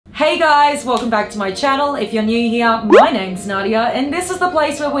Hey guys, welcome back to my channel. If you're new here, my name's Nadia and this is the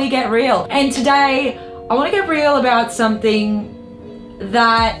place where we get real. And today I want to get real about something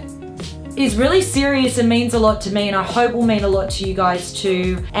that is really serious and means a lot to me, and I hope will mean a lot to you guys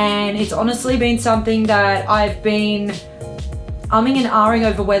too. And it's honestly been something that I've been umming and ahhing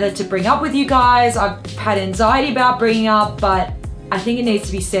over whether to bring up with you guys. I've had anxiety about bringing up, but I think it needs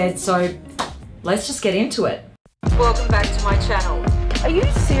to be said, so let's just get into it. Welcome back to my channel. Are you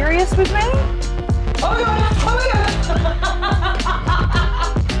serious with me? Oh my god, oh my god!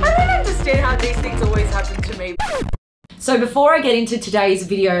 I don't understand how these things always happen to me. So before I get into today's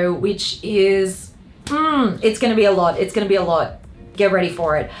video, which is, it's gonna be a lot, get ready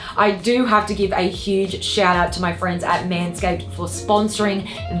for it. I do have to give a huge shout out to my friends at Manscaped for sponsoring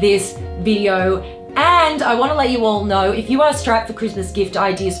this video. And I want to let you all know, if you are strapped for Christmas gift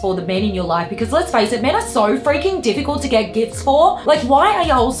ideas for the men in your life, because let's face it, men are so freaking difficult to get gifts for. Like, why are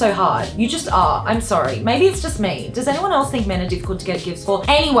y'all so hard? You just are. I'm sorry. Maybe it's just me. Does anyone else think men are difficult to get gifts for?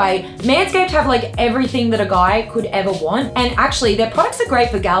 Anyway, Manscaped have like everything that a guy could ever want. And actually, their products are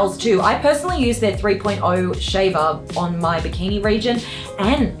great for gals too. I personally use their 3.0 shaver on my bikini region,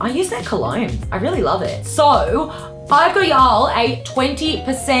 and I use their cologne. I really love it. So I've got y'all a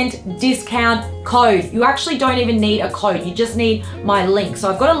 20% discount code. You actually don't even need a code, you just need my link.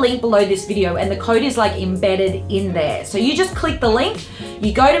 So I've got a link below this video and the code is like embedded in there. So you just click the link,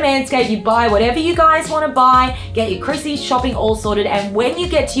 you go to Manscaped, you buy whatever you guys want to buy, get your Christmas shopping all sorted, and when you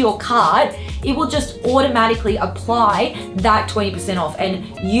get to your cart, it will just automatically apply that 20% off, and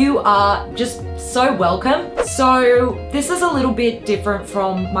you are just so welcome. So this is a little bit different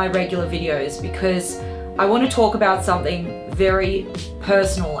from my regular videos because I want to talk about something very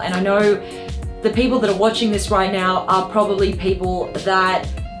personal, and I know the people that are watching this right now are probably people that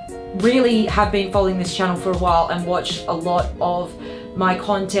really have been following this channel for a while and watch a lot of my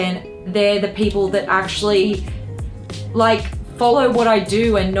content. They're the people that actually like follow what I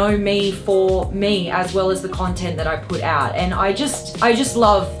do and know me for me, as well as the content that I put out. And I just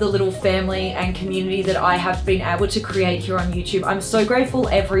love the little family and community that I have been able to create here on YouTube. I'm so grateful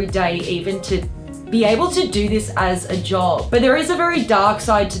every day even to be able to do this as a job. But there is a very dark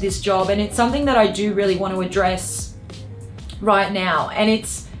side to this job, and it's something that I do really want to address right now. And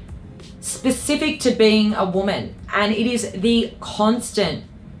it's specific to being a woman, and it is the constant,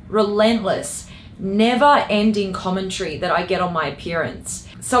 relentless, never-ending commentary that I get on my appearance.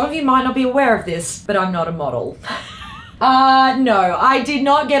 Some of you might not be aware of this, but I'm not a model. No, I did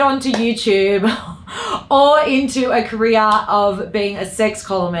not get onto YouTube or into a career of being a sex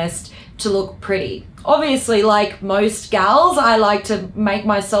columnist to look pretty. Obviously, like most gals, I like to make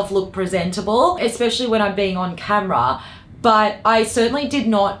myself look presentable, especially when I'm being on camera, but I certainly did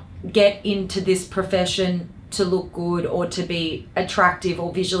not get into this profession to look good or to be attractive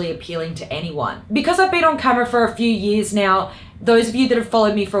or visually appealing to anyone. Because I've been on camera for a few years now, those of you that have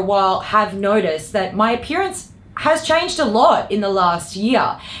followed me for a while have noticed that my appearance has changed a lot in the last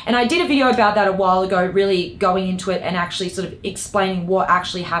year. And I did a video about that a while ago, really going into it and actually sort of explaining what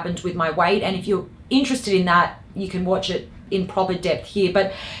actually happened with my weight. And if you're interested in that, you can watch it in proper depth here.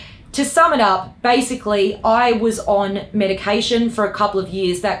 But to sum it up, basically, I was on medication for a couple of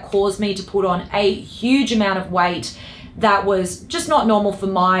years that caused me to put on a huge amount of weight that was just not normal for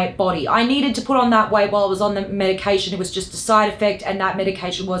my body. I needed to put on that weight while I was on the medication. It was just a side effect, and that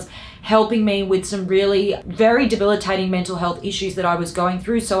medication was helping me with some really very debilitating mental health issues that I was going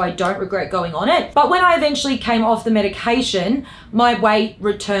through, so I don't regret going on it. But when I eventually came off the medication, my weight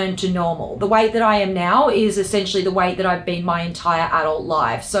returned to normal. The weight that I am now is essentially the weight that I've been my entire adult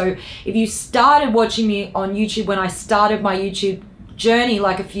life. So if you started watching me on YouTube when I started my YouTube journey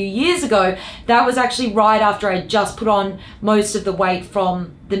like a few years ago, that was actually right after I just put on most of the weight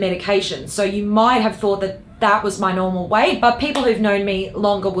from the medication. So you might have thought that that was my normal weight, but people who've known me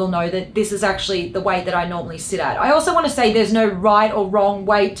longer will know that this is actually the weight that I normally sit at. I also want to say there's no right or wrong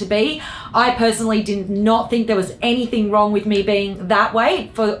weight to be. I personally did not think there was anything wrong with me being that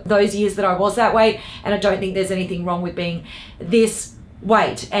weight for those years that I was that weight, and I don't think there's anything wrong with being this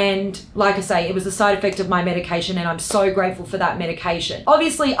weight. And like I say, it was a side effect of my medication, and I'm so grateful for that medication.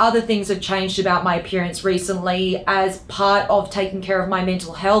 Obviously, other things have changed about my appearance recently. As part of taking care of my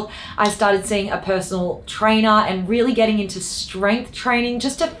mental health, I started seeing a personal trainer and really getting into strength training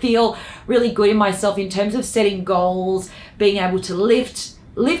just to feel really good in myself in terms of setting goals, being able to lift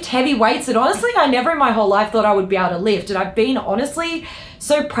heavy weights that honestly I never in my whole life thought I would be able to lift. And I've been honestly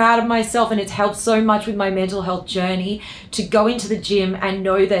so proud of myself, and it's helped so much with my mental health journey to go into the gym and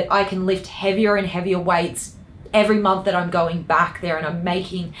know that I can lift heavier and heavier weights every month that I'm going back there, and I'm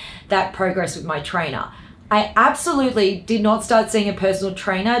making that progress with my trainer. I absolutely did not start seeing a personal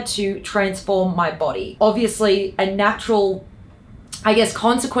trainer to transform my body. Obviously, a natural, I guess,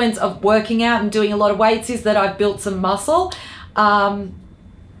 consequence of working out and doing a lot of weights is that I've built some muscle.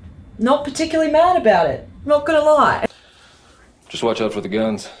 Not particularly mad about it, not gonna lie. Just watch out for the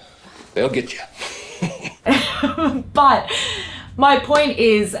guns. They'll get you. But my point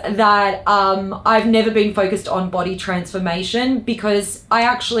is that I've never been focused on body transformation because I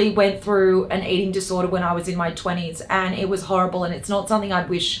actually went through an eating disorder when I was in my 20s, and it was horrible, and it's not something I'd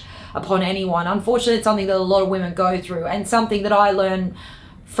wish upon anyone. Unfortunately, it's something that a lot of women go through, and something that I learned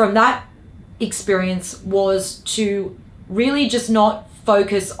from that experience was to really just not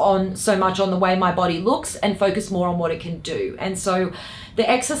focus on so much on the way my body looks and focus more on what it can do. And so the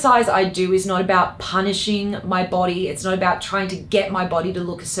exercise I do is not about punishing my body. It's not about trying to get my body to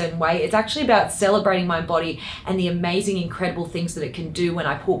look a certain way. It's actually about celebrating my body and the amazing, incredible things that it can do when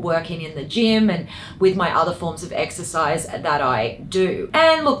I put work in the gym and with my other forms of exercise that I do.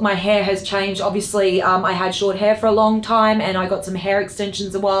 And look, my hair has changed. Obviously, I had short hair for a long time and I got some hair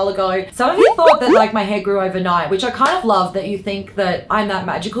extensions a while ago. Some of you thought that like my hair grew overnight, which I kind of love that you think that I'm that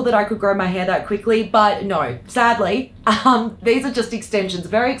magical that I could grow my hair that quickly, but no, sadly, these are just extensions,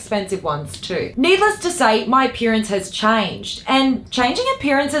 very expensive ones too. Needless to say, my appearance has changed, and changing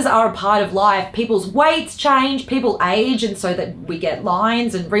appearances are a part of life. People's weights change, people age, and so that we get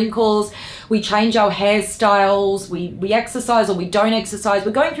lines and wrinkles, we change our hairstyles, we exercise or we don't exercise,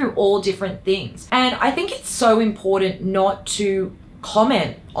 we're going through all different things. And I think it's so important not to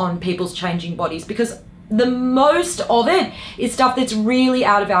comment on people's changing bodies because the most of it is stuff that's really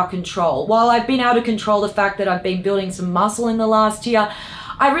out of our control. While I've been able to control the fact that I've been building some muscle in the last year,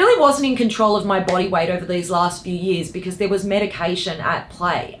 I really wasn't in control of my body weight over these last few years because there was medication at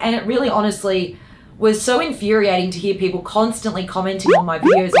play. And it really honestly was so infuriating to hear people constantly commenting on my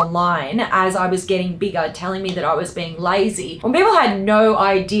videos online as I was getting bigger, telling me that I was being lazy, when people had no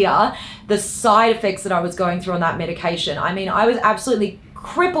idea the side effects that I was going through on that medication. I mean, I was absolutely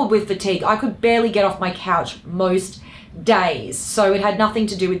crippled with fatigue. I could barely get off my couch most days. So it had nothing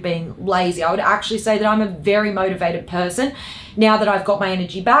to do with being lazy. I would actually say that I'm a very motivated person. Now that I've got my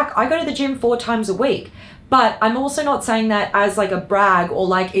energy back, I go to the gym 4 times a week. But I'm also not saying that as like a brag or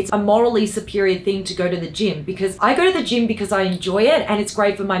like it's a morally superior thing to go to the gym, because I go to the gym because I enjoy it and it's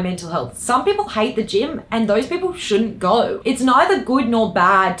great for my mental health. Some people hate the gym and those people shouldn't go. It's neither good nor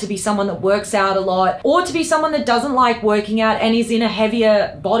bad to be someone that works out a lot or to be someone that doesn't like working out and is in a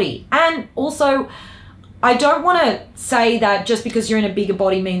heavier body. And also, I don't want to say that just because you're in a bigger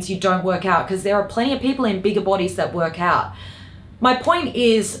body means you don't work out, because there are plenty of people in bigger bodies that work out. My point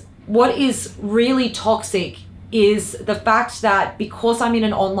is, what is really toxic is the fact that because I'm in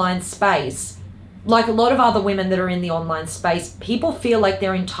an online space, like a lot of other women that are in the online space, people feel like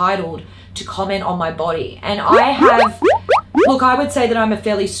they're entitled to comment on my body. And look, I would say that I'm a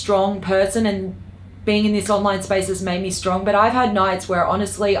fairly strong person and being in this online space has made me strong, but I've had nights where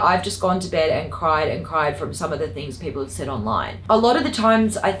honestly, I've just gone to bed and cried from some of the things people have said online. A lot of the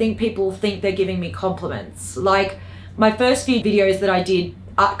times I think people think they're giving me compliments. Like my first few videos that I did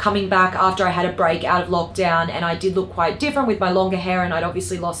coming back after I had a break out of lockdown, and I did look quite different with my longer hair and I'd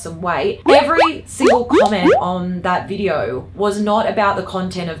obviously lost some weight. Every single comment on that video was not about the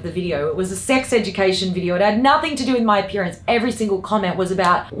content of the video. It was a sex education video. It had nothing to do with my appearance. Every single comment was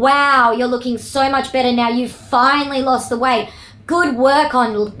about, wow, you're looking so much better now. You finally lost the weight. Good work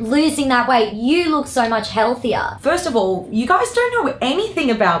on losing that weight. You look so much healthier. First of all, you guys don't know anything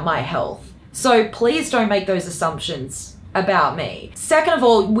about my health, so please don't make those assumptions about me. Second of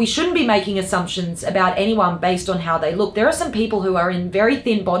all, we shouldn't be making assumptions about anyone based on how they look. There are some people who are in very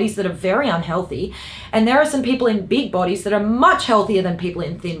thin bodies that are very unhealthy, and there are some people in big bodies that are much healthier than people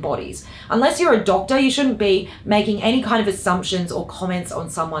in thin bodies. Unless you're a doctor, you shouldn't be making any kind of assumptions or comments on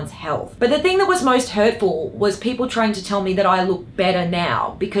someone's health. But the thing that was most hurtful was people trying to tell me that I look better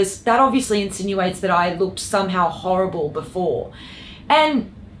now, because that obviously insinuates that I looked somehow horrible before.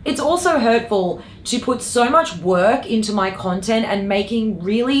 And it's also hurtful to put so much work into my content and making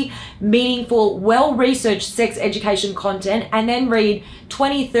really meaningful, well-researched sex education content and then read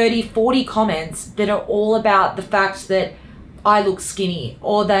 20, 30, 40 comments that are all about the fact that I look skinny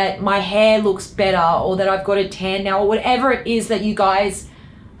or that my hair looks better or that I've got a tan now or whatever it is that you guys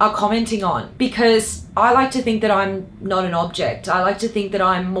are commenting on. Because I like to think that I'm not an object. I like to think that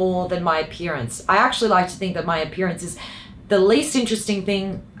I'm more than my appearance. I actually like to think that my appearance is the least interesting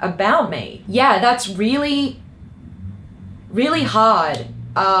thing about me. Yeah, that's really, really hard.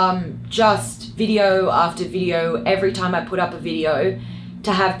 Just video after video, every time I put up a video,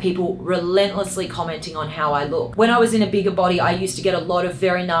 to have people relentlessly commenting on how I look. When I was in a bigger body, I used to get a lot of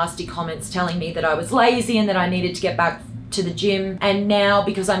very nasty comments telling me that I was lazy and that I needed to get back to the gym. And now,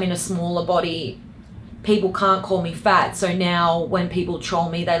 because I'm in a smaller body, people can't call me fat. So now when people troll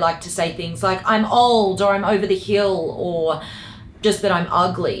me, they like to say things like I'm old, or I'm over the hill, or just that I'm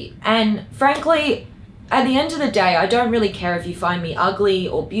ugly. And frankly, at the end of the day, I don't really care if you find me ugly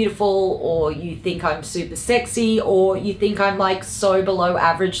or beautiful, or you think I'm super sexy, or you think I'm like so below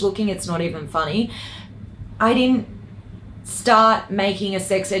average looking, it's not even funny. I didn't start making a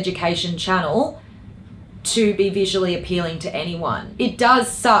sex education channel to be visually appealing to anyone. It does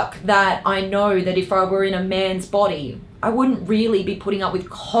suck that I know that if I were in a man's body, I wouldn't really be putting up with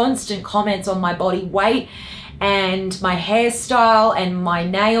constant comments on my body weight and my hairstyle and my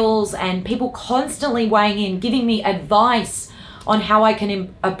nails, and people constantly weighing in, giving me advice on how I can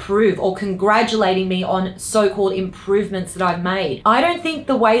improve, or congratulating me on so-called improvements that I've made. I don't think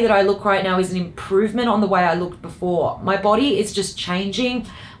the way that I look right now is an improvement on the way I looked before. My body is just changing.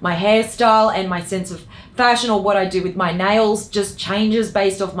 My hairstyle and my sense of fashion, or what I do with my nails, just changes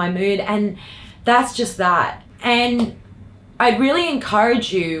based off my mood, and that's just that. And I'd really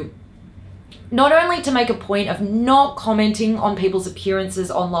encourage you not only to make a point of not commenting on people's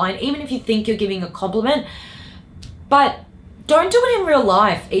appearances online, even if you think you're giving a compliment, but don't do it in real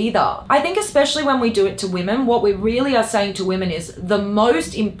life either. I think especially when we do it to women, what we really are saying to women is the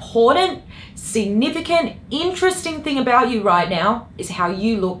most important, significant, interesting thing about you right now is how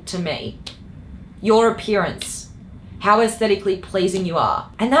you look to me. Your appearance, how aesthetically pleasing you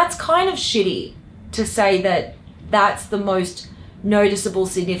are. And that's kind of shitty to say that that's the most noticeable,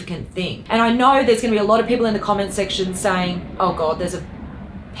 significant thing. And I know there's going to be a lot of people in the comment section saying, oh God, there's a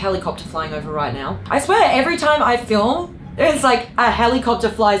helicopter flying over right now. I swear every time I film, it's like a helicopter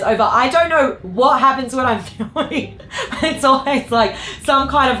flies over. I don't know what happens when I'm filming. It's always like some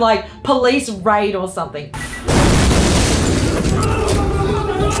kind of like police raid or something.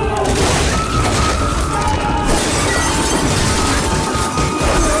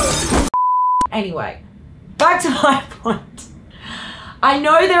 Anyway, back to my point. I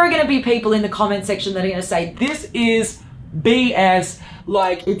know there are going to be people in the comment section that are going to say, this is BS.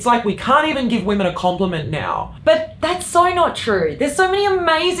 Like, it's like we can't even give women a compliment now. But that's so not true. There's so many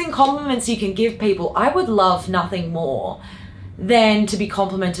amazing compliments you can give people. I would love nothing more than to be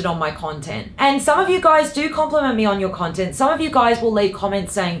complimented on my content. And some of you guys do compliment me on your content. Some of you guys will leave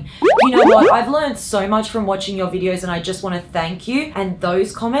comments saying, you know what, I've learned so much from watching your videos and I just want to thank you. And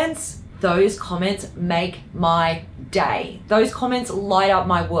those comments make my day. Those comments light up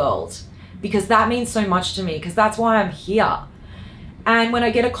my world, because that means so much to me, because that's why I'm here. And when I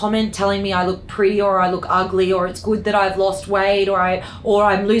get a comment telling me I look pretty, or I look ugly, or it's good that I've lost weight, or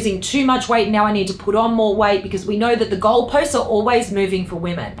I'm losing too much weight and now I need to put on more weight, because we know that the goalposts are always moving for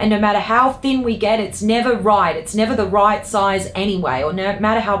women. And no matter how thin we get, it's never right. It's never the right size anyway. Or no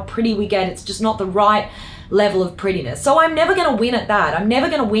matter how pretty we get, it's just not the right level of prettiness. So I'm never going to win at that. I'm never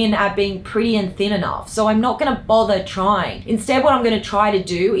going to win at being pretty and thin enough. So I'm not going to bother trying. Instead, what I'm going to try to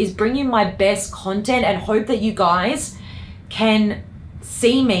do is bring you my best content and hope that you guys can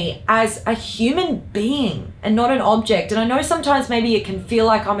see me as a human being and not an object. And I know sometimes maybe it can feel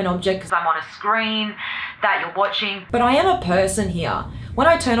like I'm an object because I'm on a screen that you're watching, but I am a person here. When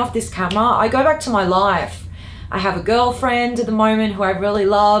I turn off this camera, I go back to my life. I have a girlfriend at the moment who I really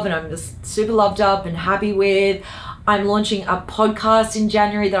love and I'm just super loved up and happy with. I'm launching a podcast in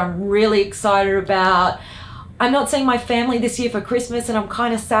January that I'm really excited about. I'm not seeing my family this year for Christmas and I'm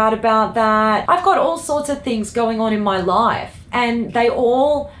kind of sad about that. I've got all sorts of things going on in my life and they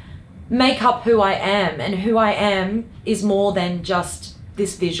all make up who I am, and who I am is more than just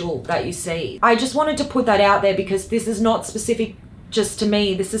this visual that you see. I just wanted to put that out there because this is not specific just to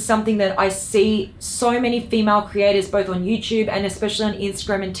me. This is something that I see so many female creators, both on YouTube and especially on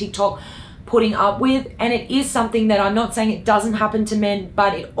Instagram and TikTok, putting up with. And it is something that I'm not saying it doesn't happen to men,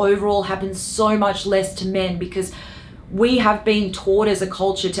 but it overall happens so much less to men because we have been taught as a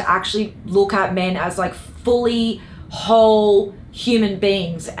culture to actually look at men as like fully whole human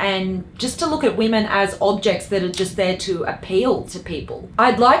beings and just to look at women as objects that are just there to appeal to people.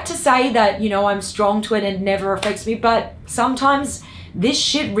 I'd like to say that, you know, I'm strong to it and it never affects me, but sometimes this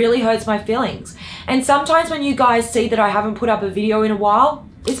shit really hurts my feelings. And sometimes when you guys see that I haven't put up a video in a while,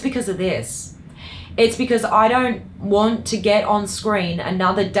 it's because of this. It's because I don't want to get on screen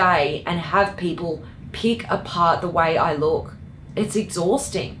another day and have people pick apart the way I look. It's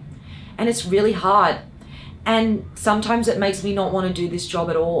exhausting and it's really hard. And sometimes it makes me not want to do this job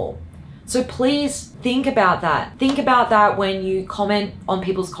at all. So please think about that. Think about that when you comment on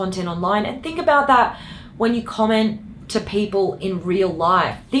people's content online, and think about that when you comment to people in real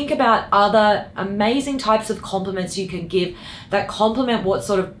life. Think about other amazing types of compliments you can give that compliment what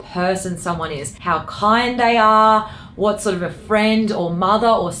sort of person someone is, how kind they are, what sort of a friend or mother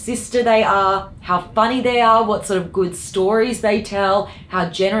or sister they are, how funny they are, what sort of good stories they tell, how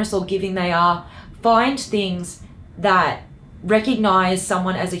generous or giving they are. Find things that recognize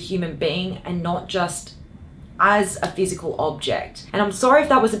someone as a human being and not just as a physical object. And I'm sorry if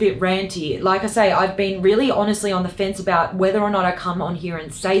that was a bit ranty. Like I say, I've been really honestly on the fence about whether or not I come on here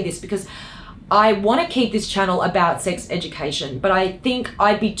and say this, because I want to keep this channel about sex education, but I think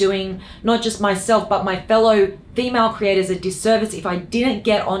I'd be doing not just myself but my fellow female creators a disservice if I didn't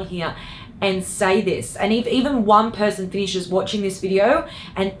get on here and say this. And if even one person finishes watching this video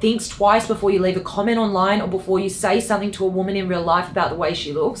and thinks twice before you leave a comment online or before you say something to a woman in real life about the way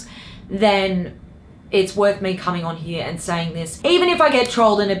she looks, then it's worth me coming on here and saying this, even if I get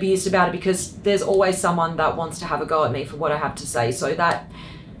trolled and abused about it, because there's always someone that wants to have a go at me for what I have to say. So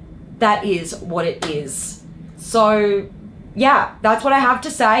that is what it is. So yeah, that's what I have to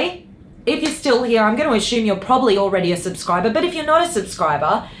say. If you're still here, I'm going to assume you're probably already a subscriber, but if you're not a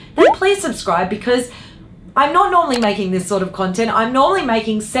subscriber, then please subscribe, because I'm not normally making this sort of content. I'm normally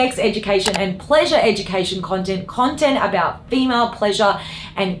making sex education and pleasure education content about female pleasure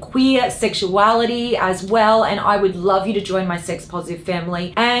and queer sexuality as well. And I would love you to join my sex positive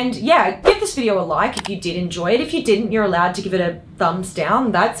family. And yeah, give this video a like if you did enjoy it. If you didn't, you're allowed to give it a thumbs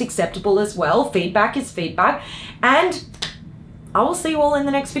down. That's acceptable as well. Feedback is feedback. And I will see you all in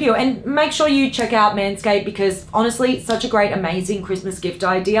the next video. And make sure you check out Manscaped, because honestly, it's such a great, amazing Christmas gift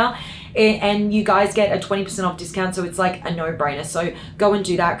idea. And you guys get a 20% off discount, so it's like a no-brainer. So go and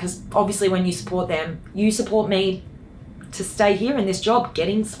do that, because obviously when you support them, you support me to stay here in this job,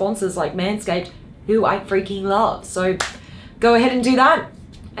 getting sponsors like Manscaped, who I freaking love. So go ahead and do that,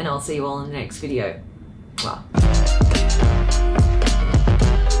 and I'll see you all in the next video. Well.